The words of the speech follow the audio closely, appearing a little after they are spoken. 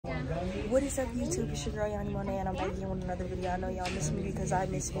What is up, YouTube? It's your girl Yanni and I'm back again with another video. I know y'all miss me because I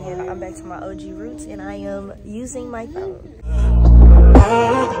miss me, and I'm back to my OG roots, and I am using my phone.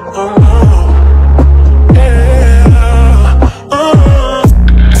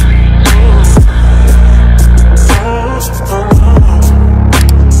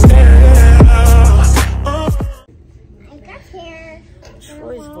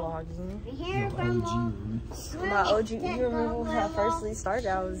 Troy's vlogging. My OG, you remember when I firstly started,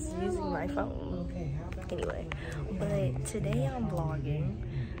 I was using my phone. Anyway, but today I'm vlogging.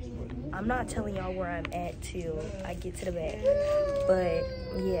 I'm not telling y'all where I'm at till I get to the bed. But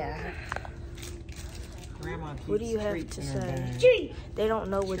yeah. What do you have to say? They don't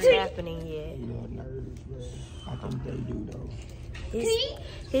know what's happening yet. I think they do though.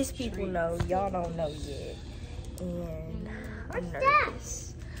 His people know, y'all don't know yet. And I'm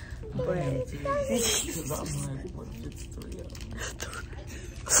nervous. But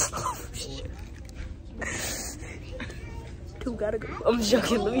two gotta go. I'm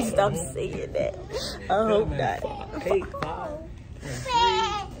joking. Let me stop saying that. I hope not. 8, 5, 3,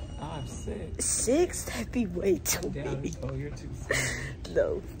 5, 6. 6? That'd be way too big. Oh, you're too small.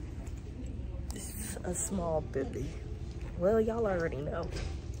 No. This is a small Billy. Well, y'all already know.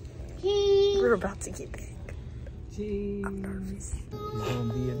 We're about to get back. I'm nervous. He's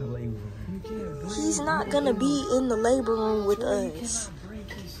gonna be in the labor room. He's not gonna be in the labor room with us.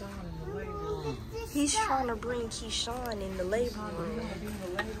 He's trying to bring Keyshawn in the labor room.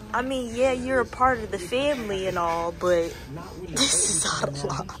 I mean, yeah, you're a part of the family and all, but this is out of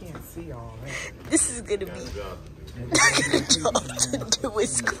line. This is gonna be to do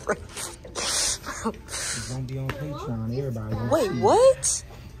is crazy. He's gonna be on Patreon. Everybody. Wait, what?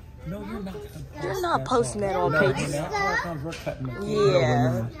 No, you're not. You're not posting that on Patreon.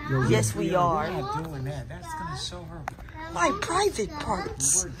 Yeah. Yes, we are. We're not doing that. That's gonna show her. My private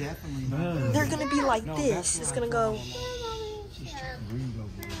parts. We're definitely not. They're gonna be like this. It's gonna go. She's trying to read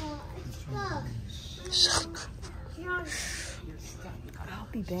over there. Shut up. I'll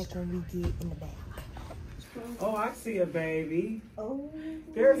be back when we get in the back. Oh, I see a baby. Oh.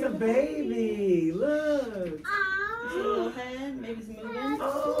 There's a baby. Look. Little head, maybe it's moving.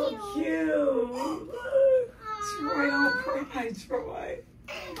 Oh, cute. Look. Troy, don't cry, Troy.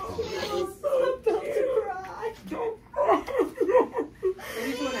 Oh, so cute. Don't cry.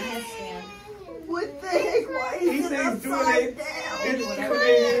 Maybe doing a headstand. What the heck? Why is it upside down?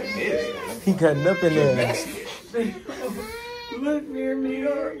 He cutting up in there. Look, near me,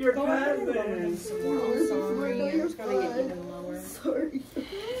 your cousin. Sorry.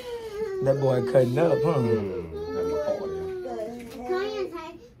 That boy cutting up, huh?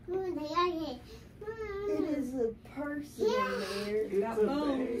 It is a person in there.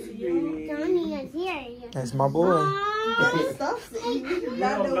 It's a baby. That's my boy. Stop saying you do You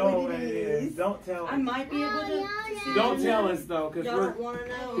not don't know know what it is. Don't tell I us. might be able to see. Don't tell us, though, because Y'all don't want to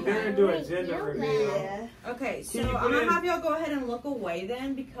know. they're going to do a gender reveal. Yeah. Okay, so Can you I'm put going in- to have y'all go ahead and look away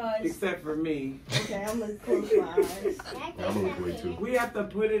then because... Except for me. Okay, I'm gonna close my eyes. I'm gonna look away too. We have to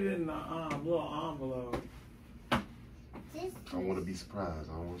put it in the little envelope. I want to be surprised.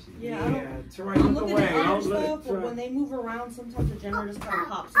 I want to see. Yeah, Troy, I'm look looking away. at other Don't stuff, look. but when Troy. they move around, sometimes the gender just kind of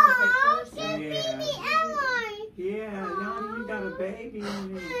pops in the picture. So. Yeah, Yanni, you got a baby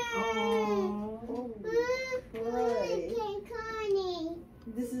in it. Oh. Right.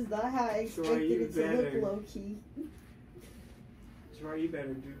 This is not how I expected you it to look, better. low key. Troy, you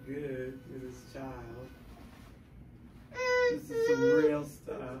better do good with this child. This is some real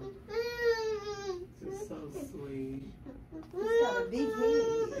stuff. This is so sweet. It's got a big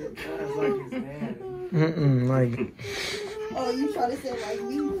head. It does like his daddy. Like. Oh, you try to say like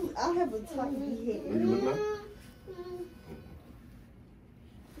me? I have a tiny Where you head. look like?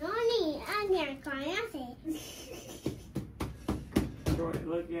 Troy,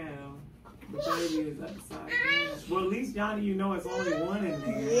 look at him. The baby is upside down. Well, at least, Yanni, you know it's only one in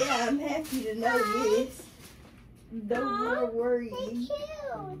there. Yeah, I'm happy to know this. Don't wanna worry. You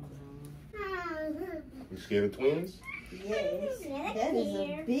scared of twins? Yes, that is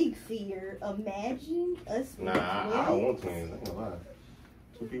a big fear. Imagine us with Nah, I twins. want twins. I ain't gonna lie.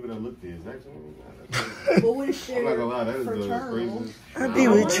 Two people that look this, actually. But what if I'm not they're gonna lie, that is the fraternal? craziest. I'd be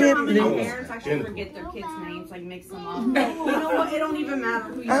with triplets. Parents actually forget their kids' names, like mix them up. You know what? It don't even matter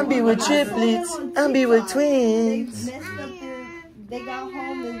who you I'd be with triplets. I'd be with They twins. messed up they got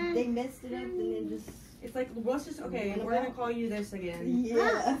home and they messed it up and then just, It's like, let's just, okay, we're going to call you this again.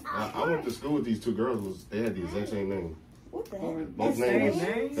 yeah. I went to school with these two girls. They had the exact same name. What the heck? Both Same names.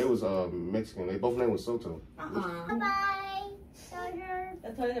 names? They was Mexican. They both names was Soto. Bye-bye.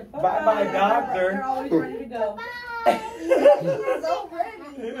 Bye-bye, doctor. They're always ready to go. Bye. So ready.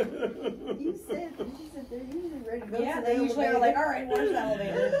 You said they're usually ready to go. Yeah, they usually are like, all right, where's the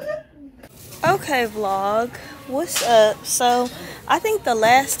elevator? Okay, vlog, what's up? So I think the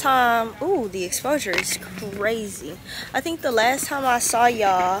last time, ooh, the exposure is crazy. I think the last time I saw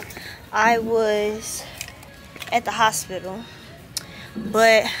y'all, I was at the hospital,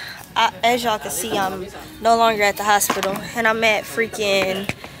 but as y'all can see, I'm no longer at the hospital, and I'm at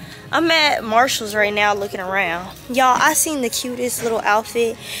Marshall's right now looking around. Y'all, I seen the cutest little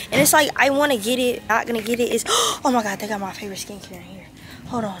outfit, and it's like I want to get it, not gonna get it. Is oh my god, they got my favorite skincare in here.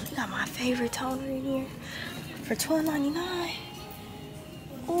 Hold on, they got my favorite toner in here for $12.99.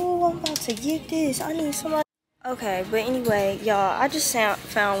 Oh, I'm about to get this. I need somebody. Okay, but anyway, y'all, I just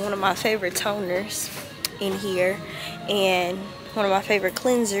found one of my favorite toners in here and one of my favorite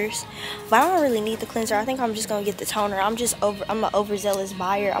cleansers. But I don't really need the cleanser. I think I'm just gonna get the toner. I'm an overzealous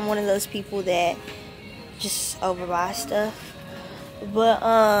buyer. I'm one of those people that just overbuy stuff. But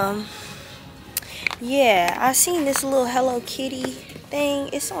yeah, I seen this little Hello Kitty thing.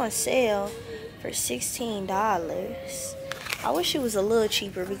 It's on sale for $16. I wish it was a little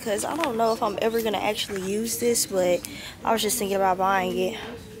cheaper because I don't know if I'm ever gonna actually use this, but I was just thinking about buying it.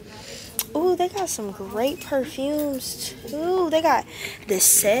 Ooh, they got some great perfumes too. They got the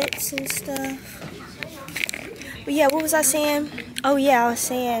sets and stuff. But yeah, what was I saying? Oh yeah, I was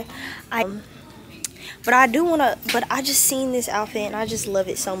saying but I do wanna, but I just seen this outfit and I just love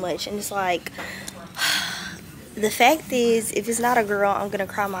it so much, and it's like, the fact is, if it's not a girl, I'm gonna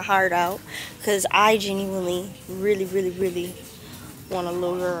cry my heart out because I genuinely really want a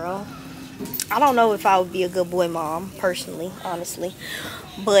little girl. I don't know if I would be a good boy mom personally, honestly,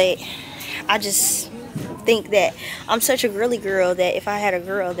 but I just think that I'm such a girly girl that if I had a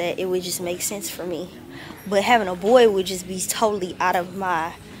girl, that it would just make sense for me. But having a boy would just be totally out of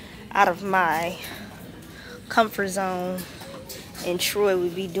my comfort zone, and Troy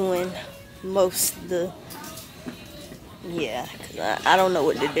would be doing most of the, yeah, cause I don't know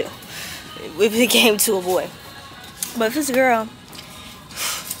what to do if it came to a boy. But if it's a girl,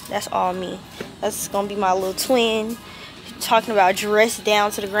 that's all me. That's gonna be my little twin. Talking about dressed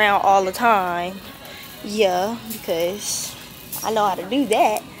down to the ground all the time. Yeah, because I know how to do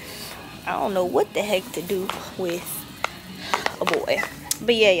that. I don't know what the heck to do with a boy.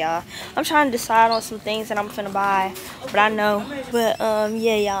 But yeah, y'all, I'm trying to decide on some things that I'm finna buy, but I know. But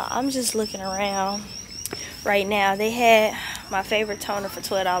yeah, y'all, I'm just looking around right now. They had my favorite toner for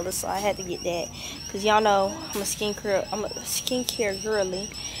 $12, so I had to get that because y'all know I'm a skincare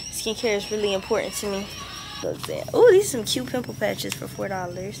girly. Skincare is really important to me. Oh, these are some cute pimple patches for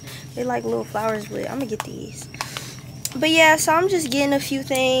 $4. They like little flowers, but I'm gonna get these. But yeah, so I'm just getting a few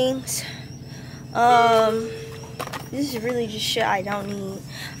things. This is really just shit I don't need.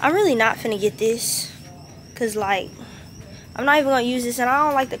 I'm really not finna get this because, like, I'm not even gonna use this, and I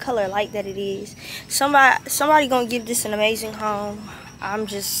don't like the color like that it is. Somebody gonna give this an amazing home. I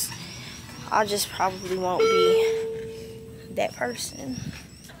just probably won't be that person.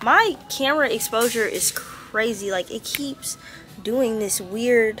 My camera exposure is crazy. Like, it keeps doing this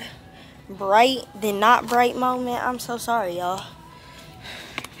weird bright then not bright moment. I'm so sorry, y'all.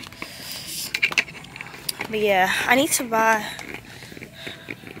 But yeah, I need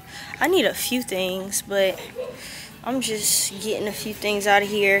a few things, but I'm just getting a few things out of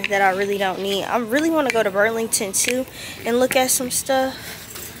here that I really don't need. I really want to go to Burlington too and look at some stuff.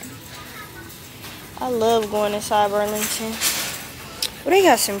 I love going inside Burlington. Well, they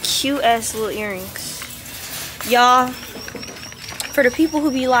got some cute ass little earrings. Y'all, for the people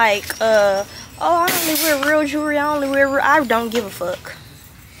who be like, oh, I only wear real jewelry, I don't give a fuck.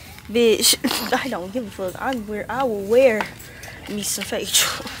 Bitch, I don't give a fuck. I will wear me some fake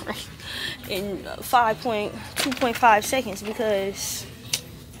jewelry in 2.5 seconds because,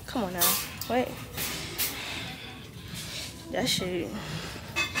 come on now, wait. That shit.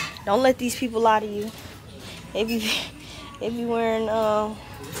 Don't let these people lie to you. They be wearing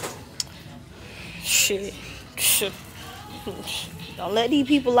shit. Don't let these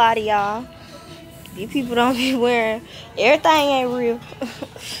people lie to y'all. These people don't be wearing, everything ain't real.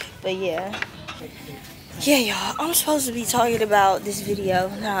 But yeah, y'all, I'm supposed to be talking about this video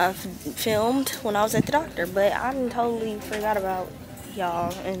that I filmed when I was at the doctor, but I totally forgot about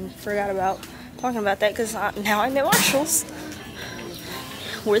y'all and forgot about talking about that because now I'm at Marshall's,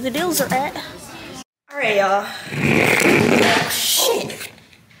 where the deals are at. All right, y'all. Oh, shit.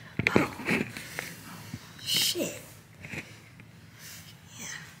 Oh, shit. Yeah.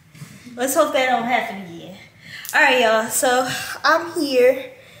 Let's hope that don't happen again. All right, y'all. So I'm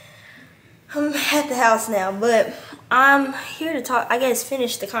here. I'm at the house now, but I'm here to talk, I guess,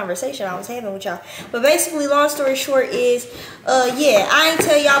 finish the conversation I was having with y'all. But basically, long story short is, yeah, I ain't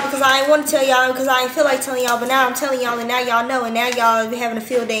tell y'all because I ain't want to tell y'all because I ain't feel like telling y'all. But now I'm telling y'all, and now y'all know, and now y'all be having a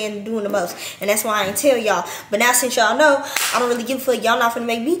field day and doing the most. And that's why I ain't tell y'all. But now since y'all know, I don't really give a fuck. Y'all not finna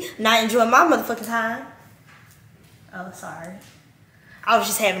make me not enjoy my motherfucking time. Oh, sorry. I was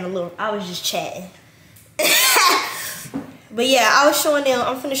just having a little, I was just chatting. But yeah, I was showing them,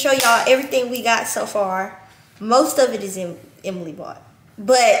 I'm finna show y'all everything we got so far. Most of it is Emily bought.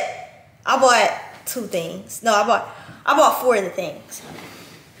 But I bought 2 things. No, I bought 4 of the things.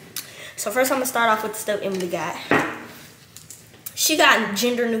 So first I'm gonna start off with the stuff Emily got. She got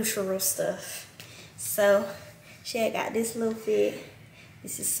gender neutral stuff. So she had got this little fit.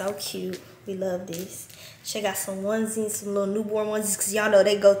 This is so cute. We love this. She got some onesies, some little newborn onesies, because y'all know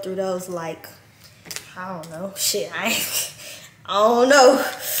they go through those like, I don't know. Shit, I don't know.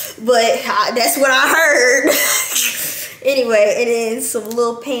 But that's what I heard. Anyway, and then some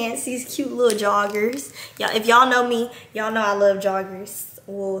little pants, these cute little joggers. Y'all, if y'all know me, y'all know I love joggers.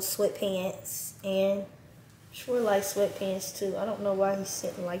 Well, sweatpants. And sure like sweatpants too. I don't know why he's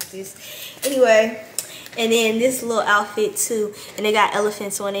sitting like this. Anyway, and then this little outfit too. And they got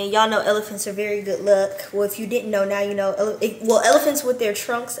elephants on it. Y'all know elephants are very good luck. Well, if you didn't know, now you know. Well, elephants with their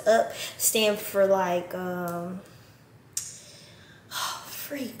trunks up stand for like, oh,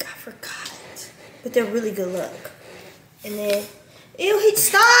 freak, I forgot. But they're really good luck. And then, ew,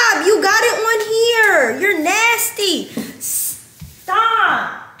 stop! You got it on here! You're nasty!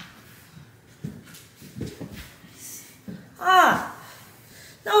 Stop! Ah.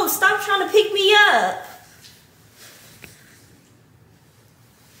 No, stop trying to pick me up.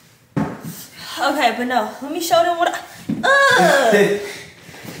 Okay, but no, let me show them what I...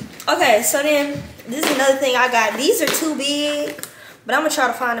 Okay, so then, this is another thing I got. These are too big, but I'm gonna try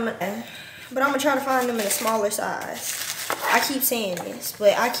to find them in a smaller size. I keep saying this,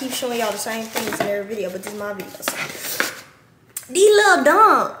 but I keep showing y'all the same things in every video, but this is my video. So. These little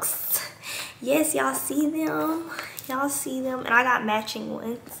dunks. Yes, y'all see them. Y'all see them. And I got matching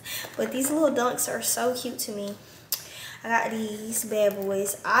ones. But these little dunks are so cute to me. I got these bad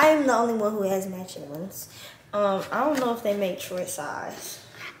boys. I'm the only one who has matching ones. I don't know if they make Troy size.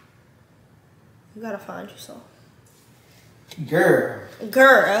 You gotta find you some.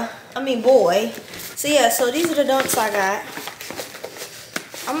 Girl. I mean boy. So yeah, so these are the dunks I got.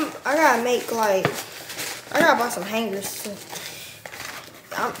 I gotta make like, I gotta buy some hangers too.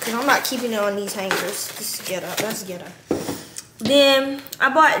 Cause I'm not keeping it on these hangers. This is ghetto, that's ghetto. Then I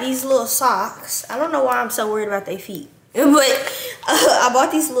bought these little socks. I don't know why I'm so worried about their feet. But I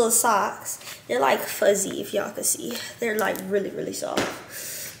bought these little socks. They're like fuzzy, if y'all can see. They're like really, really soft.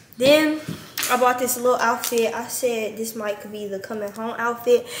 Then I bought this little outfit. I said this might be the coming home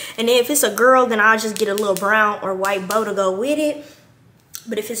outfit. And then if it's a girl, then I'll just get a little brown or white bow to go with it.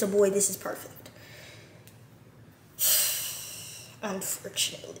 But if it's a boy, this is perfect.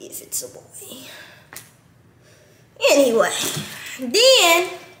 Unfortunately, if it's a boy. Anyway, then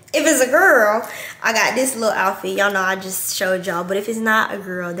if it's a girl, I got this little outfit. Y'all know I just showed y'all. But if it's not a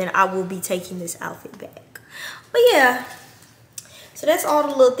girl, then I will be taking this outfit back. But yeah. So that's all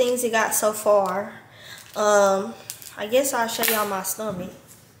the little things it got so far. I guess I'll show y'all my stomach.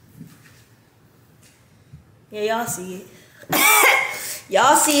 Yeah, y'all see it.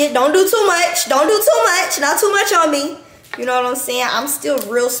 Y'all see it. Don't do too much. Don't do too much. Not too much on me. You know what I'm saying? I'm still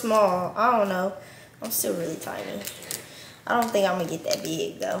real small. I don't know. I'm still really tiny. I don't think I'm going to get that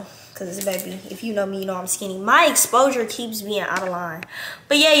big, though. Because, baby, if you know me, you know I'm skinny. My exposure keeps being out of line.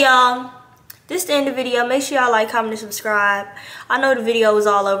 But, yeah, y'all. This is the end of the video. Make sure y'all like, comment, and subscribe. I know the video was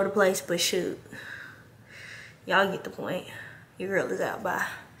all over the place, but shoot. Y'all get the point. Your girl is out. Bye.